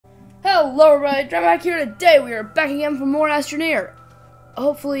Hello everybody, Dry back here today. We are back again for more Astroneer.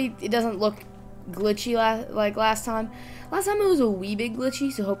 Hopefully it doesn't look glitchy like last time. Last time it was a wee bit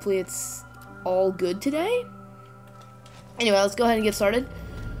glitchy, so hopefully it's all good today. Anyway, let's go ahead and get started.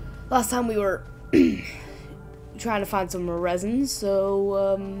 Last time we were trying to find some resin,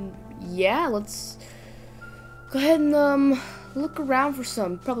 so yeah, let's go ahead and look around for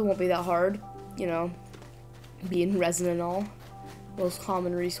some. Probably won't be that hard, you know, being resin and all. Most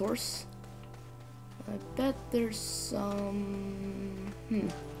common resource. I bet there's some.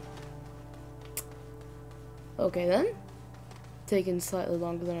 Okay then. Taking slightly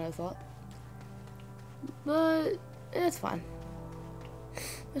longer than I thought, but it's fine.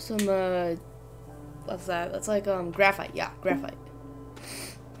 There's some. What's that? That's like graphite. Yeah, graphite.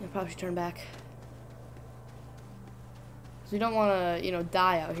 I probably should turn back. So we don't want to, you know,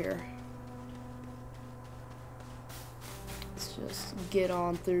 die out here. Just get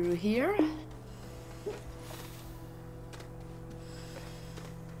on through here.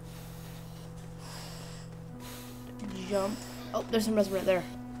 Jump. Oh, there's some resin right there.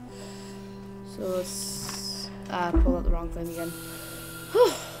 So let's pull out the wrong thing again.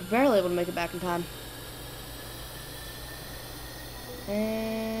 Whew, barely able to make it back in time.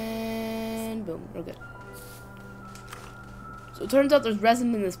 And boom, we're good. So it turns out there's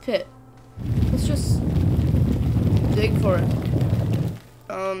resin in this pit. Let's just dig for it.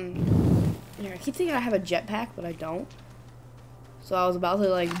 Here, I keep thinking I have a jetpack, but I don't. So I was about to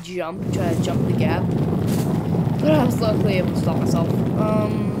like try to jump the gap, but I was luckily able to stop myself.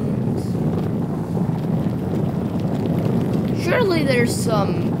 Surely there's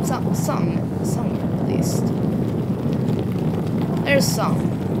something somewhere at least. There's some.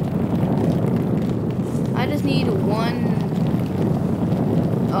 I just need one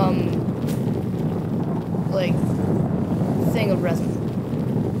like thing of resin.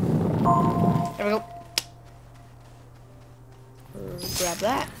 There we go. Grab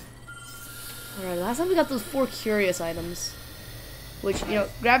that. Alright, last time we got those 4 curious items. Which, you know,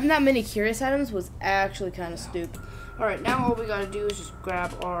 grabbing that many curious items was actually kind of stupid. Alright, now all we gotta do is just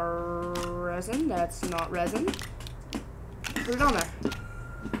grab our resin. That's not resin. Put it on there.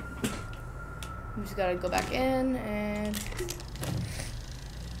 We just gotta go back in and...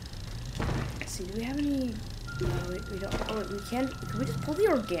 Let's see, do we have any... No, we don't. Oh, wait, we can. Can we just pull the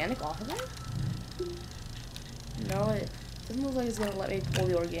organic off of it? No, it doesn't look like it's gonna let me pull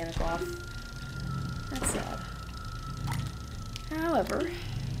the organic off. That's sad. However,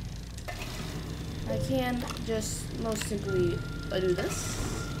 I can just most simply do this.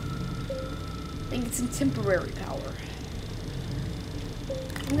 I think it's in temporary power.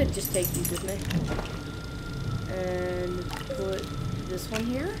 I'm gonna just take these with me and put this one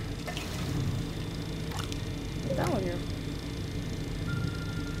here. That one here.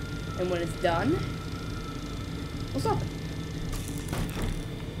 And when it's done, we'll stop it.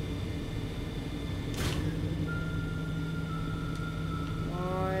 Come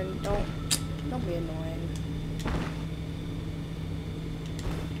on, don't be annoying.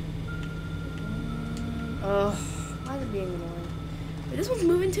 Ugh, why is it being annoying? Wait, this one's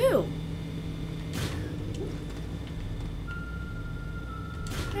moving too.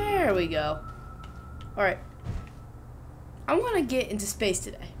 There we go. Alright. I want to get into space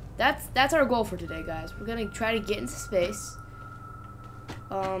today. That's our goal for today, guys. We're gonna try to get into space.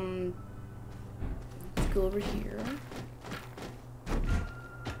 Let's go over here.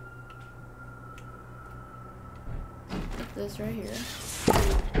 Put this right here,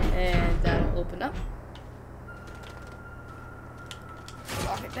 and that'll open up.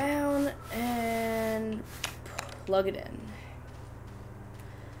 Lock it down and plug it in.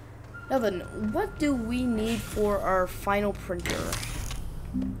 Now then, what do we need for our final printer?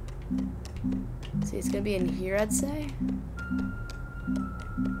 See, it's gonna be in here, I'd say.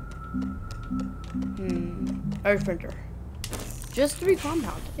 Earth printer. Just 3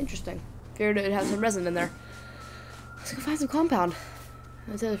 compound. Interesting. Figured it'd have some resin in there. Let's go find some compound.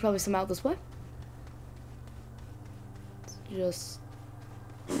 I'd say there's probably some out this way. Let's just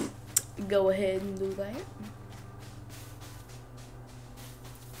go ahead and do that.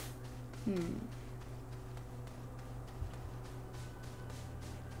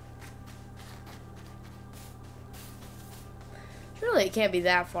 Surely it can't be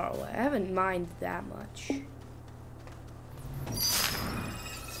that far away. I haven't mined that much.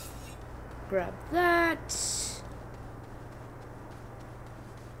 Grab that.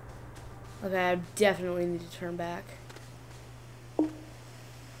 Okay, I definitely need to turn back.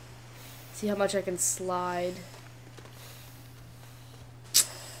 See how much I can slide.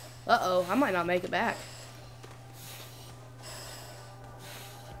 Uh-oh, I might not make it back.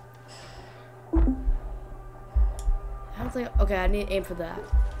 I don't think. Okay, I need to aim for that.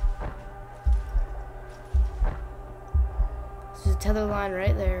 There's a tether line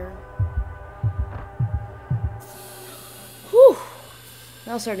right there. Whew!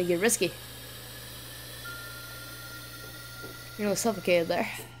 Now it's starting to get risky. You're gonna suffocate there.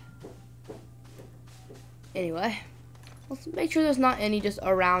 Anyway, let's make sure there's not any just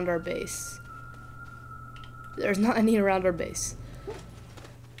around our base. There's not any around our base.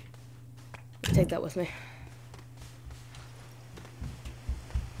 Take that with me.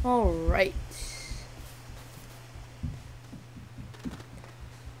 Alright.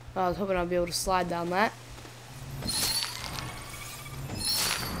 I was hoping I'd be able to slide down that.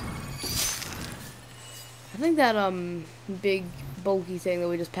 I think that big bulky thing that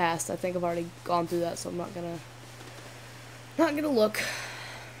we just passed, I think I've already gone through that, so I'm not gonna look.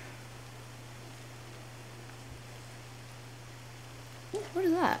 What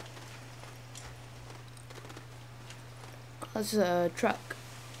is that? That's a truck.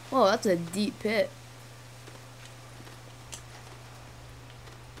 Oh, that's a deep pit.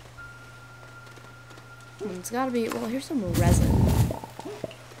 It's gotta be, well, here's some resin.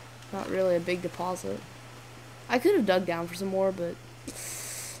 Not really a big deposit. I could have dug down for some more, but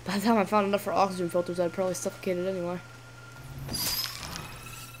by the time I found enough for oxygen filters, I'd probably suffocate it anyway.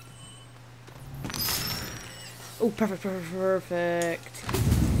 Oh, perfect. Oh, there's a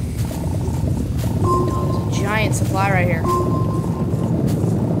giant supply right here.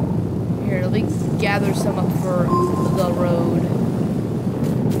 Here, let me gather some up for the road.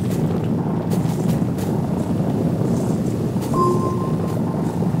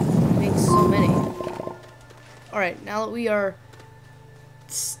 So many. Alright, now that we are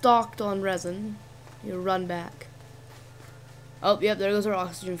stocked on resin, you run back. Oh, yep, there goes our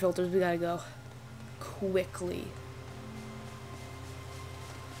oxygen filters. We gotta go quickly.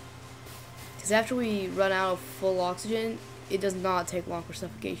 Because after we run out of full oxygen, it does not take long for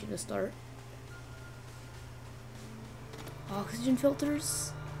suffocation to start. Oxygen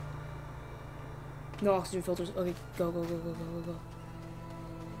filters? No oxygen filters. Okay, go.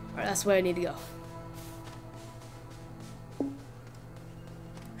 Alright, that's where I need to go.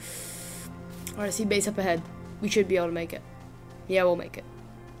 Alright, I see base up ahead. We should be able to make it. Yeah, we'll make it.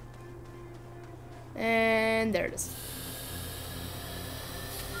 And there it is.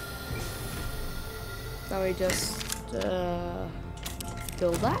 Now we just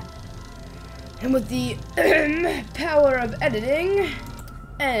build that. And with the power of editing,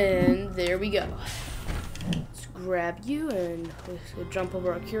 and there we go. Grab you and we'll jump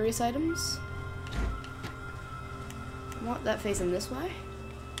over our curious items. I want that facing this way.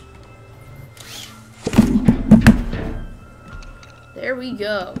 There we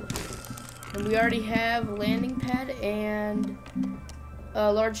go. And we already have a landing pad and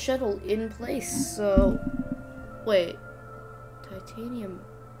a large shuttle in place. So, wait. Titanium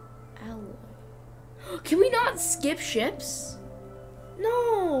alloy. Can we not skip ships?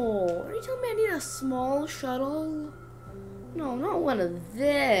 No! Are you telling me I need a small shuttle? No, not one of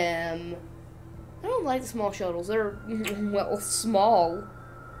them. I don't like the small shuttles. They're, well, small.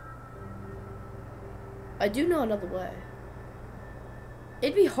 I do know another way.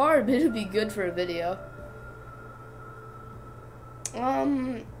 It'd be hard, but it'd be good for a video.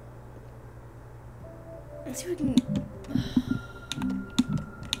 Let's see if we can...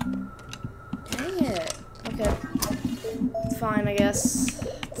 Dang it. Okay. It's fine, I guess.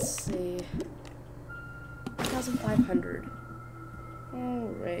 Let's see. 1,500.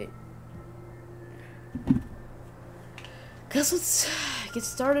 Alright. Guess let's get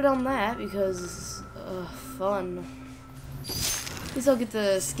started on that because, fun. At least I'll get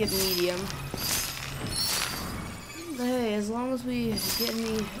the skip medium. But hey, as long as we get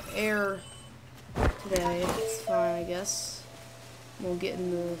any air today, it's fine, I guess. We'll get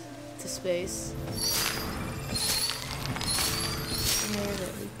into space. There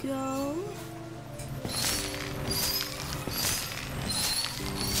we go.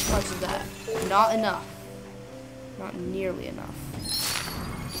 How much is that? Not enough. Not nearly enough.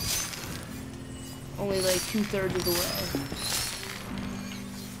 Only like 2/3 of the way.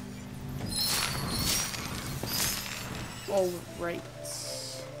 Alright.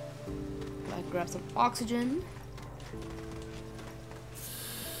 Gotta grab some oxygen.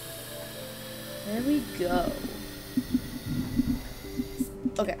 There we go.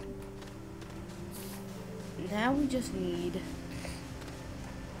 Okay. Now we just need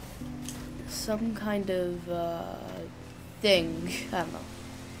some kind of thing. I don't know.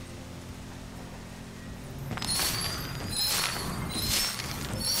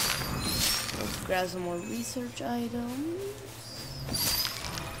 Let's grab some more research items.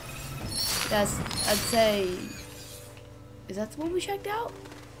 I'd say, is that the one we checked out?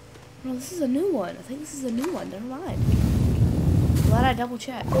 No, this is a new one. I think this is a new one. Never mind. Glad I double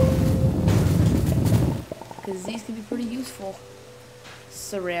checked. Because these can be pretty useful.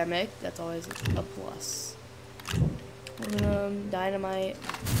 Ceramic, that's always a plus. Dynamite.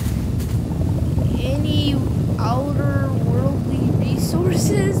 Any outer worldly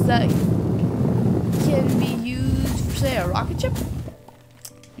resources that can be used for, say, a rocket ship?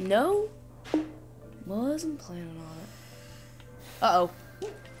 No? Wasn't planning on it. Uh-oh.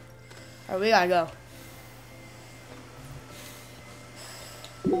 Alright, we gotta go.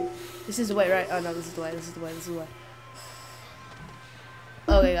 This is the way, right? Oh no, this is the way, this is the way, this is the way.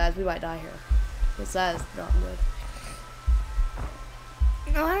 Okay guys, we might die here. Because that is not good.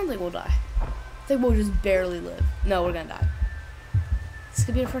 No, I don't think we'll die. I think we'll just barely live. No, we're gonna die. This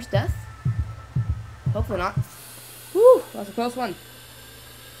could be our first death. Hopefully not. Woo! That's a close one.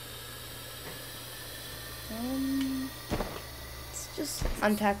 Let's just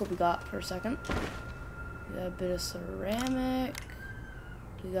unpack what we got for a second. We got a bit of ceramic.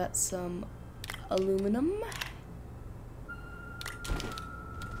 We got some aluminum.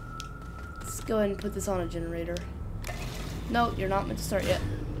 Let's go ahead and put this on a generator. No, you're not meant to start yet.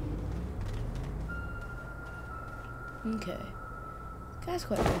 Okay. Guy's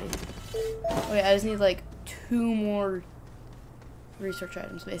quite pretty. Okay, I just need like 2 more research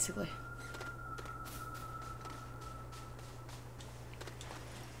items, basically.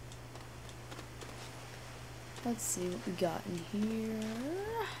 Let's see what we got in here.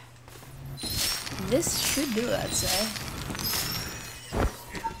 This should do it, I'd say.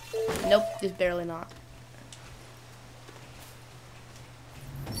 Nope, just barely not.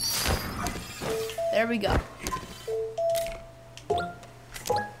 There we go.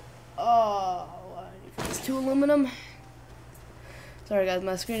 Oh, it's 2 aluminum. Sorry guys,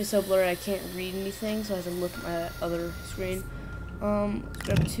 my screen is so blurry I can't read anything, so I have to look at my other screen. Let's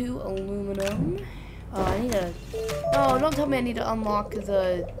grab 2 aluminum. Oh, I need to... Oh, don't tell me I need to unlock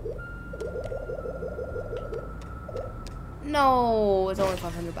the... No, it's only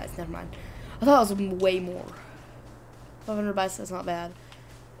 500 bytes. Never mind. I thought it was way more. 500 bytes, that's not bad.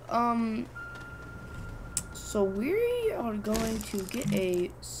 So we are going to get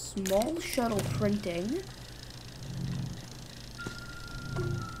a small shuttle printing.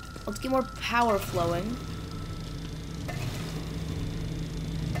 Let's get more power flowing.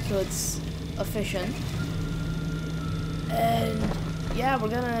 So it's efficient. And yeah, we're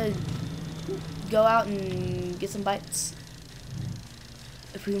gonna go out and get some bites.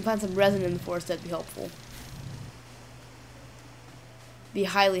 If we can find some resin in the forest, that'd be helpful. Be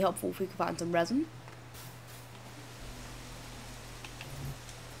highly helpful if we can find some resin.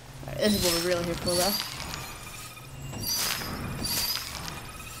 Alright, this is what we're really here for, though.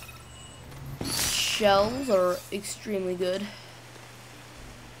 Shells are extremely good.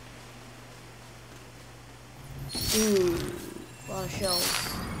 Ooh, a lot of shells.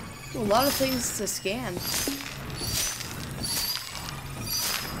 Ooh, a lot of things to scan.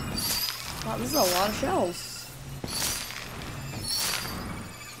 Wow, this is a lot of shells.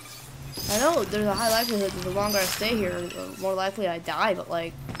 I know there's a high likelihood that the longer I stay here, the more likely I die, but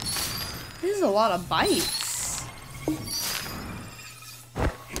like, this is a lot of bites.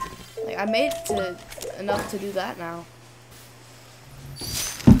 Like, I made it to enough to do that now.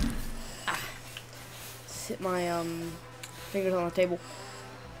 Hit my fingers on the table.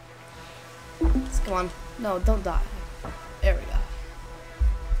 Come on. No, don't die. There we go.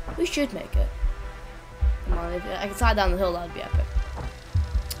 We should make it. Come on, if I can slide down the hill, that would be epic.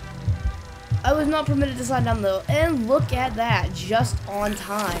 I was not permitted to slide down the hill, and look at that, just on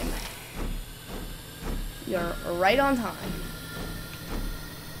time. You're right on time.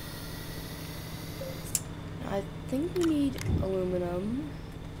 I think we need aluminum.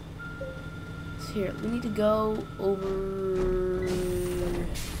 Here, we need to go over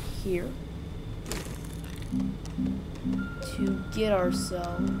here to get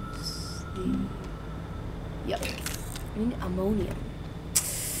ourselves the... Yep. We need ammonium.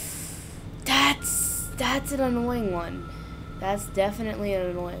 That's an annoying one. That's definitely an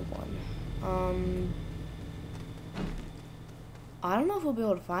annoying one. I don't know if we'll be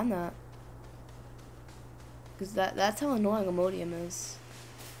able to find that. Because that's how annoying ammonium is.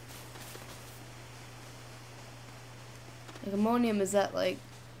 Like, ammonium is that, like,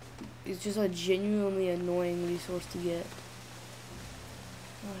 it's just a genuinely annoying resource to get.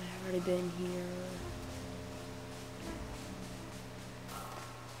 Oh, I've already been here.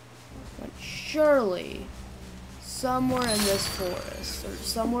 But surely, somewhere in this forest, or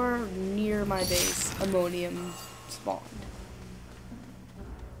somewhere near my base, ammonium spawned.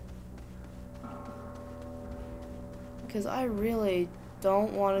 Because I really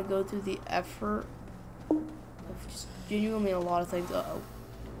don't want to go through the effort of just genuinely a lot of things. Uh-oh.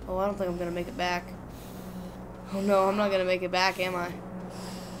 Oh, I don't think I'm going to make it back. Oh no, I'm not going to make it back, am I?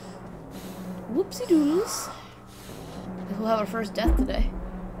 Whoopsie doodles. We'll have our first death today.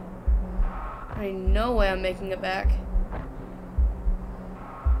 There ain't no way I'm making it back.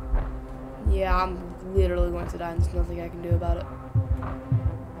 Yeah, I'm literally going to die and there's nothing I can do about it.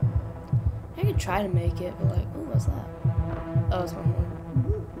 I could try to make it, but like, ooh, what's that? Oh, it's my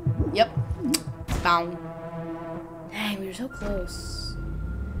horn. Yep. Bow. Dang, we were so close.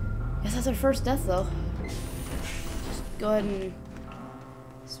 Guess that's our first death, though. Just go ahead and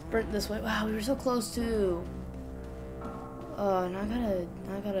sprint this way. Wow, we were so close, too. Oh, and I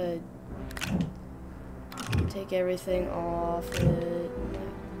gotta take everything off it.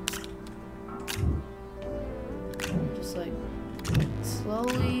 Just like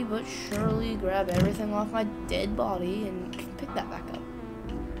slowly but surely grab everything off my dead body and pick that back up.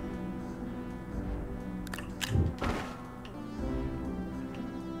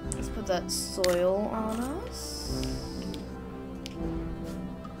 Let's put that soil on us.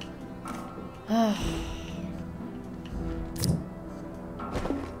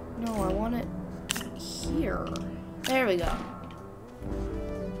 No, I want it here. There we go.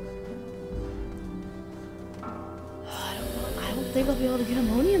 I don't think I'll be able to get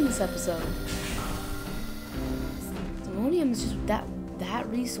ammonium this episode. Ammonium is just that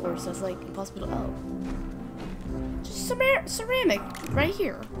resource that's like impossible to. Oh, just ceramic right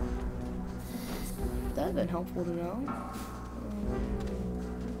here. That'd been helpful to know.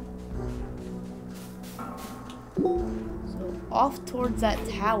 So off towards that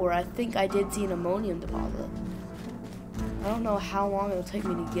tower, I think I did see an ammonium deposit. I don't know how long it'll take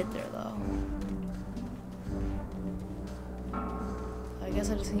me to get there though. I guess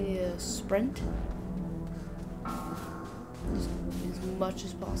I just need to sprint as much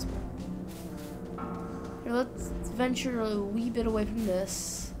as possible. Here, let's venture a wee bit away from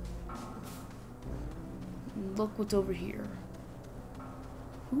this. And look what's over here.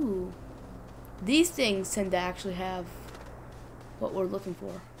 Ooh. These things tend to actually have what we're looking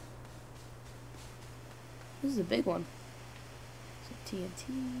for. This is a big one. So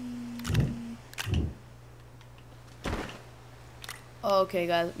TNT. Okay,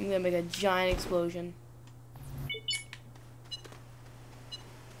 guys, I'm gonna make a giant explosion.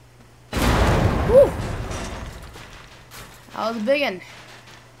 Woo! That was a big one.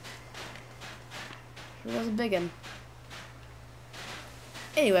 Sure was a big one.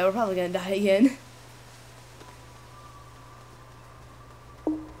 Anyway, we're probably gonna die again.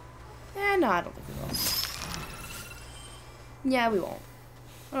 No, I don't think we will. Yeah, we won't.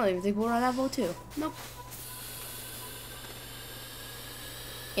 I don't even think we'll run that vote too. Nope.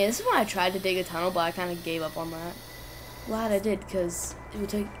 Yeah, this is when I tried to dig a tunnel, but I kind of gave up on that. Glad I did, because it would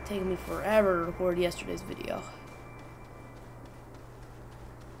take me forever to record yesterday's video.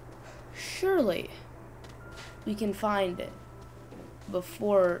 Surely, we can find it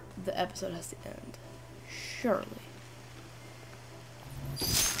before the episode has to end. Surely.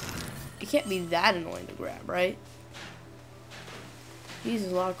 It can't be that annoying to grab, right? Geez,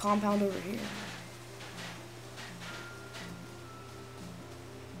 there's a lot of compound over here.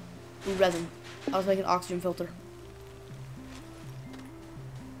 Ooh, resin. I was making an oxygen filter.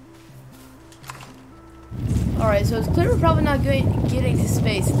 Alright, so it's clear we're probably not getting to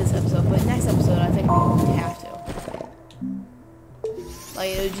space in this episode, but next episode I think we have to. Like,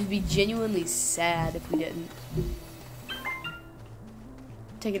 it would just be genuinely sad if we didn't.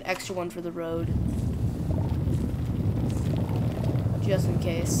 Take an extra one for the road. Just in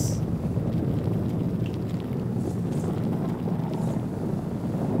case.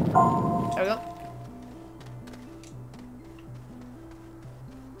 There we go.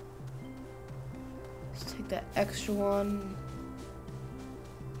 Let's take that extra one.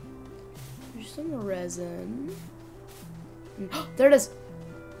 There's some resin. There it is.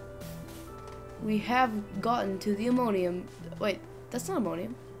 We have gotten to the ammonium. Wait, that's not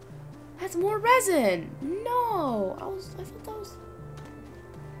ammonium. That's more resin. No, I thought that was.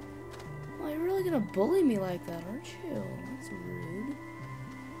 Well, you're really gonna bully me like that, aren't you? That's rude.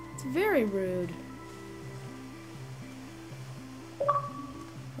 It's very rude.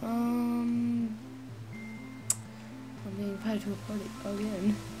 I'm being invited to a party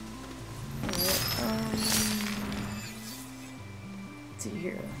again. Alright, let's see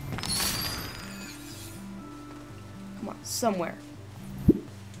here. Come on, somewhere.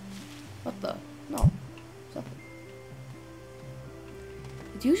 What the? No. Something.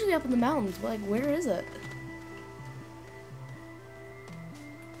 It's usually up in the mountains, but like, where is it?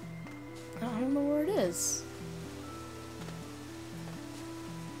 I don't know where it is.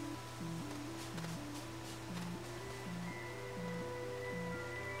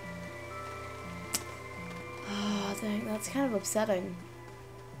 That's kind of upsetting.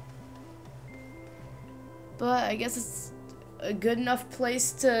 But I guess it's a good enough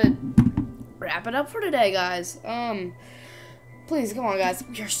place to wrap it up for today, guys. Please, come on, guys.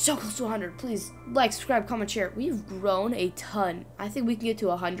 We are so close to 100. Please, like, subscribe, comment, share. We've grown a ton. I think we can get to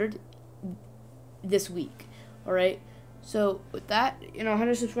 100 this week. All right? So, with that,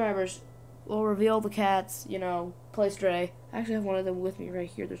 100 subscribers, we'll reveal the cats, play Stray. I actually have one of them with me right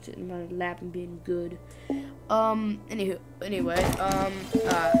here. They're sitting in my lap and being good. Anyway,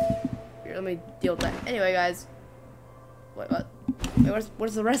 here, let me deal with that. Anyway, guys. Wait,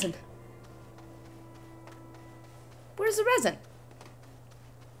 where's the resin? Where's the resin?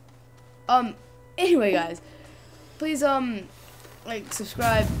 Anyway, guys, please, like,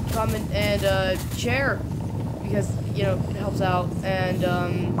 subscribe, comment, and, share, because, it helps out, and,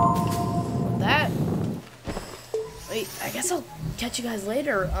 with that, wait, I guess I'll catch you guys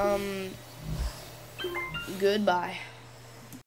later, goodbye.